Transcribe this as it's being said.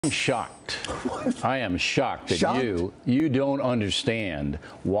I'm shocked. I am shocked that you don't understand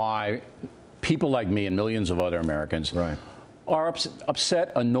why people like me and millions of other Americans are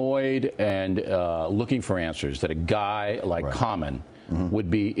upset, annoyed, and looking for answers that a guy like Common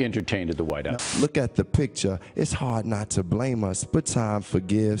would be entertained at the White House. Look at the picture. It's hard not to blame us, but time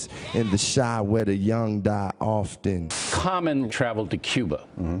forgives. In the shy where the young die often. Common traveled to Cuba,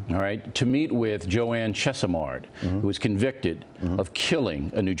 all right, to meet with Joanne Chesimard, who was convicted of killing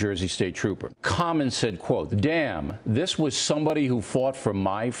a New Jersey state trooper. Common said, quote, "Damn, this was somebody who fought for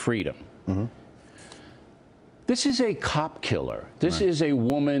my freedom." This is a cop killer. This is a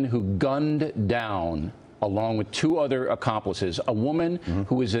woman who gunned down, along with two other accomplices, a woman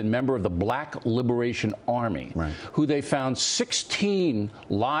who was a member of the Black Liberation Army, who they found 16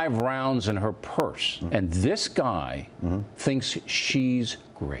 live rounds in her purse. And this guy thinks she's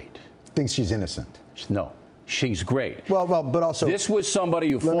great. Thinks she's innocent. No. She's great. Well, but also this was somebody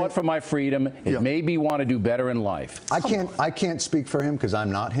who fought for my freedom. It made me want to do better in life. I can't speak for him because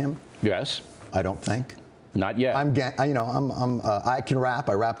I'm not him. Yes. I don't think. Not yet. I can rap.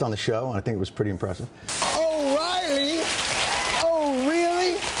 I rapped on the show, and I think it was pretty impressive. Oh, Riley! Oh,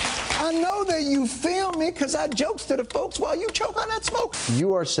 really? I know that you film me because I jokes to the folks while you choke on that smoke.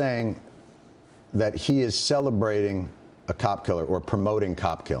 You are saying that he is celebrating a cop killer or promoting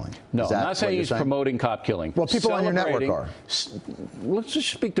cop killing. No, I'm not saying he's promoting cop killing. Well, people on your network are. Let's just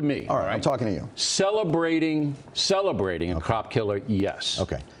speak to me. All right, I'm talking to you. Celebrating a cop killer, yes.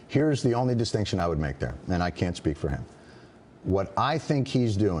 Okay. Here's the only distinction I would make there, and I can't speak for him. What I think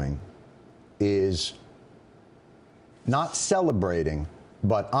he's doing is not celebrating,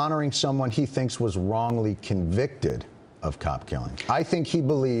 but honoring someone he thinks was wrongly convicted of cop killing. I think he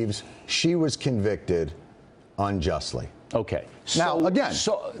believes she was convicted unjustly. Okay. Now, again.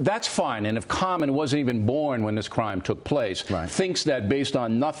 So that's fine. And if Common wasn't even born when this crime took place, thinks that based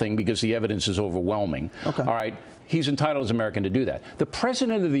on nothing because the evidence is overwhelming, all right, he's entitled as an American to do that. The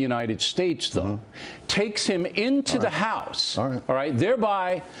President of the United States, though, takes him into the House, all right,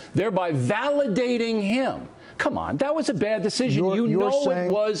 thereby validating him. Come on, that was a bad decision. It was a bad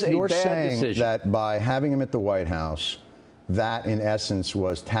decision. You're saying that by having him at the White House, that, in essence,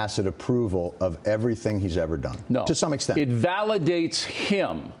 was tacit approval of everything he's ever done. No. To some extent. It validates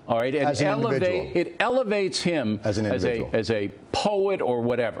him, all right? As an individual. It elevates him as an individual. As a poet or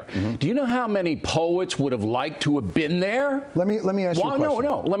whatever. Do you know how many poets would have liked to have been there? Let me ask you a question.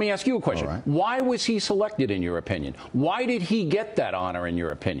 No. Let me ask you a question. Why was he selected, in your opinion? Why did he get that honor, in your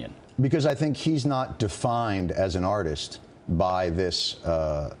opinion? Because I think he's not defined as an artist by this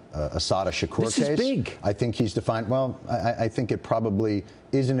Assata Shakur case. This is big. I think he's defined. Well, I think it probably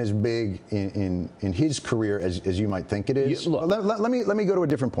isn't as big in his career as you might think it is. Let me go to a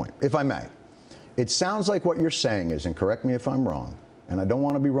different point, if I may. It sounds like what you're saying is, and correct me if I'm wrong, and I don't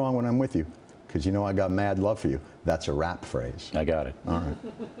want to be wrong when I'm with you, because you know I got mad love for you. That's a rap phrase. I got it. All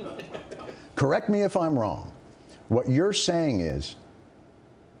right. Correct me if I'm wrong. What you're saying is,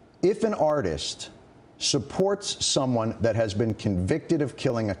 if an artist supports someone that has been convicted of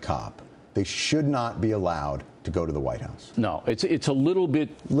killing a cop, they should not be allowed to go to the White House. No, it's a little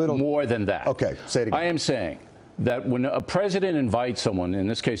bit more than that. Okay, say it again. I am saying that when a president invites someone, in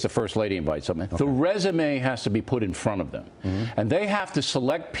this case the First Lady invites someone, the resume has to be put in front of them. And they have to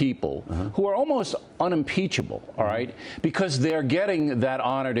select people who are almost unimpeachable, all right, because they're getting that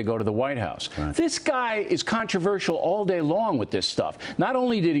honor to go to the White House. This guy is controversial all day long with this stuff. Not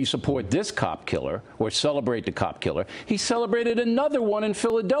only did he support this cop killer or celebrate the cop killer, he celebrated another one in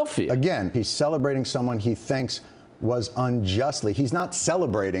Philadelphia. Again, he's celebrating someone he thinks was unjustly. He's not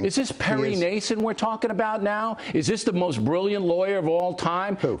celebrating. Is this Perry Nason we're talking about now? Is this the most brilliant lawyer of all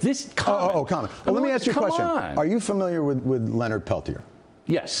time? Who? This Common. Common. Well, let me ask you a question. On. Are you familiar with Leonard Peltier?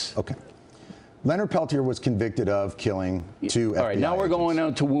 Yes. Okay. Leonard Peltier was convicted of killing two FBI All right, now we're going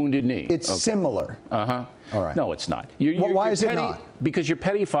on to Wounded Knee. It's similar. All right. No, it's not. Why is it not? Because you're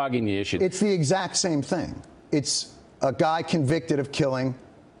petty-fogging the issue. It's the exact same thing. It's a guy convicted of killing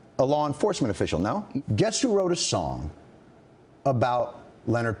a law enforcement official. No? Guess who wrote a song about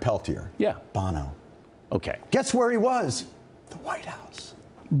Leonard Peltier? Yeah. Bono. Okay. Guess where he was? The White House.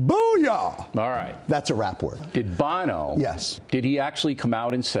 Booyah! All right. That's a rap word. Did Bono? Yes. Did he actually come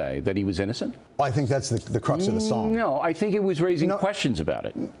out and say that he was innocent? Well, I think that's the crux of the song. No, I think it was raising questions about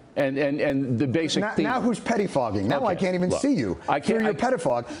it. And the basic theme. Now who's pettifogging? Now I can't even see you. I can't. You're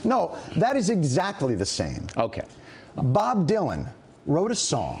pettifog. No, that is exactly the same. Okay. Bob Dylan wrote a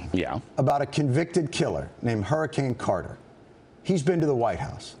song about a convicted killer named Hurricane Carter. He's been to the White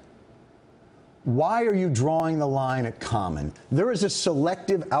House. Why are you drawing the line at Common? There is a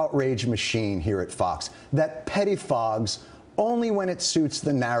selective outrage machine here at Fox that pettifogs only when it suits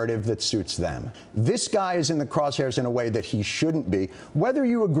the narrative that suits them. This guy is in the crosshairs in a way that he shouldn't be. Whether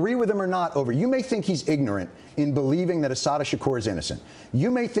you agree with him or not, you may think he's ignorant in believing that Assata Shakur is innocent.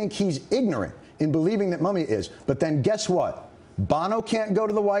 You may think he's ignorant in believing that Mumia is. But then guess what? Bono can't go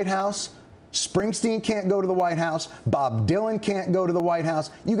to the White House. Springsteen can't go to the White House. Bob Dylan can't go to the White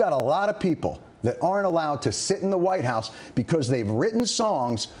House. You got a lot of people that aren't allowed to sit in the White House because they've written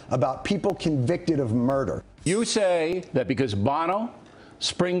songs about people convicted of murder. You say that because Bono,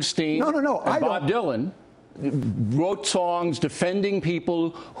 Springsteen, and Bob Dylan wrote songs defending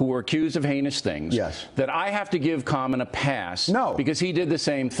people who were accused of heinous things, yes, that I have to give Common a pass because he did the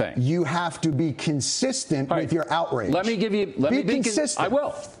same thing. You have to be consistent with your outrage. Let me give you... Be consistent. I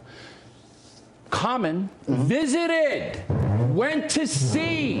will. Common visited, went to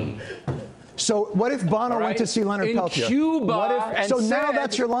see... So what if Bono went to see Leonard Peltier? In Cuba, so now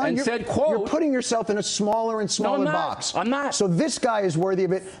that's your line? You're putting yourself in a smaller and smaller box. I'm not. So this guy is worthy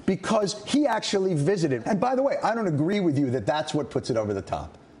of it because he actually visited. And by the way, I don't agree with you that that's what puts it over the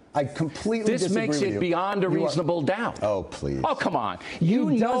top. I completely disagree with you. This makes it beyond a reasonable doubt. Oh, please. Oh, come on.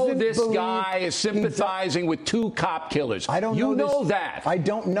 You know this guy is sympathizing with 2 cop killers. I don't know You know that. I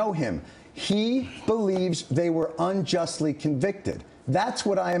don't know him. He believes they were unjustly convicted. That's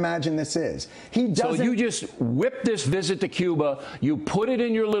what I imagine this is. He doesn't. So you just whipped this visit to Cuba, you put it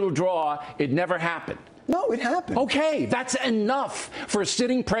in your little drawer, it never happened. No, it happened. Okay, that's enough for a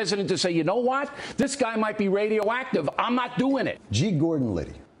sitting president to say, you know what? This guy might be radioactive. I'm not doing it. G. Gordon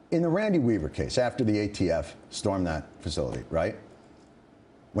Liddy, in the Randy Weaver case, after the ATF stormed that facility, right?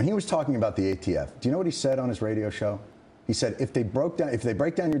 When he was talking about the ATF, do you know what he said on his radio show? He said, if they break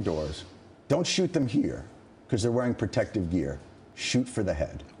down your doors, don't shoot them here because they're wearing protective gear. Shoot for the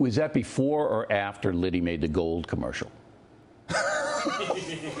head. Was that before or after Liddy made the gold commercial?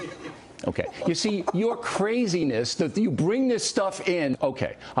 Okay. You see, your craziness, that you bring this stuff in.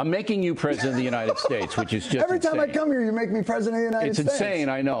 Okay, I'm making you president of the United States, which is just Every time insane. I come here, you make me president of the United States. It's insane,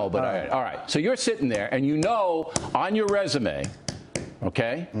 I know, but all right. So you're sitting there, and you know on your resume,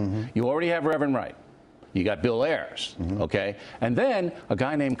 okay, you already have Reverend Wright. You got Bill Ayers, okay? And then a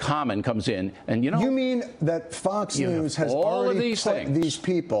guy named Common comes in, and you know... You mean that Fox News has already put these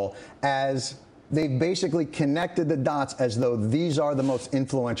people as... They've basically connected the dots as though these are the most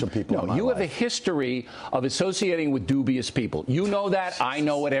influential people in my life. You have a history of associating with dubious people. You know that. I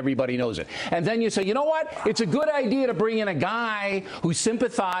know it. Everybody knows it. And then you say, you know what? It's a good idea to bring in a guy who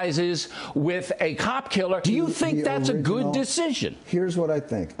sympathizes with a cop killer. Do you think that's a good decision? Here's what I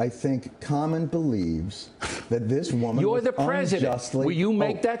think. I think Common believes that this woman You're was the president. unjustly... Will you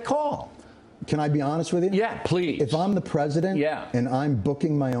make that call? Can I be honest with you? Yeah, please. If I'm the president and I'm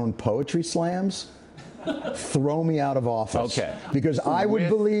booking my own poetry slams, throw me out of office. Okay. Because I would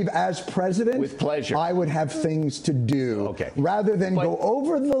believe as president, with pleasure, I would have things to do rather than go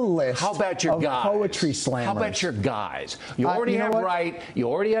over the list how about your of guys? Poetry slammers. How about your guys? You already have Wright.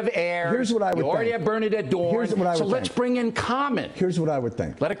 You already have Ayers. Here's what I would think. You already have Bernadette Dorn. Here's what I would so think. let's bring in Common. Here's what I would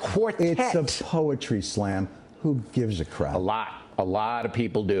think. Let a quartet. It's a poetry slam. Who gives a crap? A lot of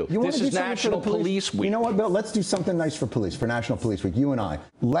people do. This is National Police Week. You know what, Bill? Let's do something nice for police, for National Police Week, you and I.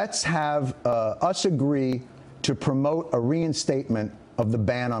 Let's have us agree to promote a reinstatement of the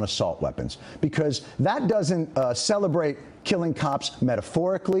ban on assault weapons, because that doesn't celebrate killing cops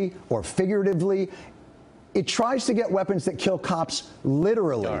metaphorically or figuratively. It tries to get weapons that kill cops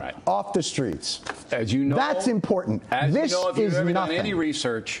literally off the streets. As you know, that's important. This if you've ever nothing. done any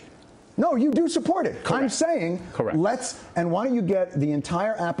research. No, you do support it. Correct. I'm saying, and why don't you get the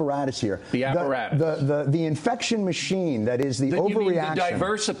entire apparatus here? The apparatus. The infection machine that is the overreaction. You mean the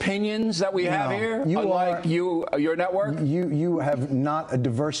diverse opinions that we have here? Unlike your network? You have not a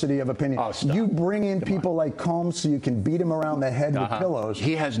diversity of opinion. Oh, stop. You bring in people like Combs so you can beat him around the head with pillows.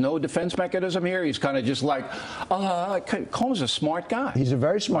 He has no defense mechanism here. He's kind of just like, Combs is a smart guy. He's a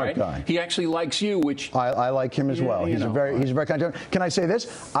very smart guy. He actually likes you, which... I like him as well. He's a very kind of... Can I say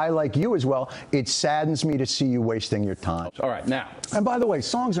this? I like you as well. It saddens me to see you wasting your time. All right, now. And by the way,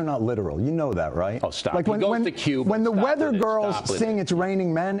 songs are not literal. You know that, right? Oh, stop. Like when the weather girls sing It's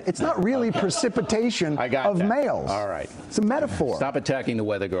Raining Men, it's not really precipitation of males. All right. It's a metaphor. Stop attacking the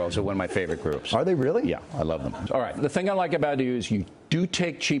weather girls. They're one of my favorite groups. Are they really? Yeah, I love them. All right. The thing I like about you is you do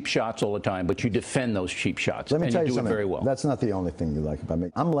take cheap shots all the time, but you defend those cheap shots. Let me tell you something. Do it very well. That's not the only thing you like about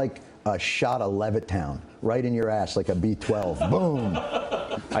me. I'm like a shot of Levittown right in your ass like a B-12. Boom.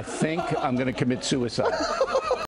 I think I'm going to commit suicide.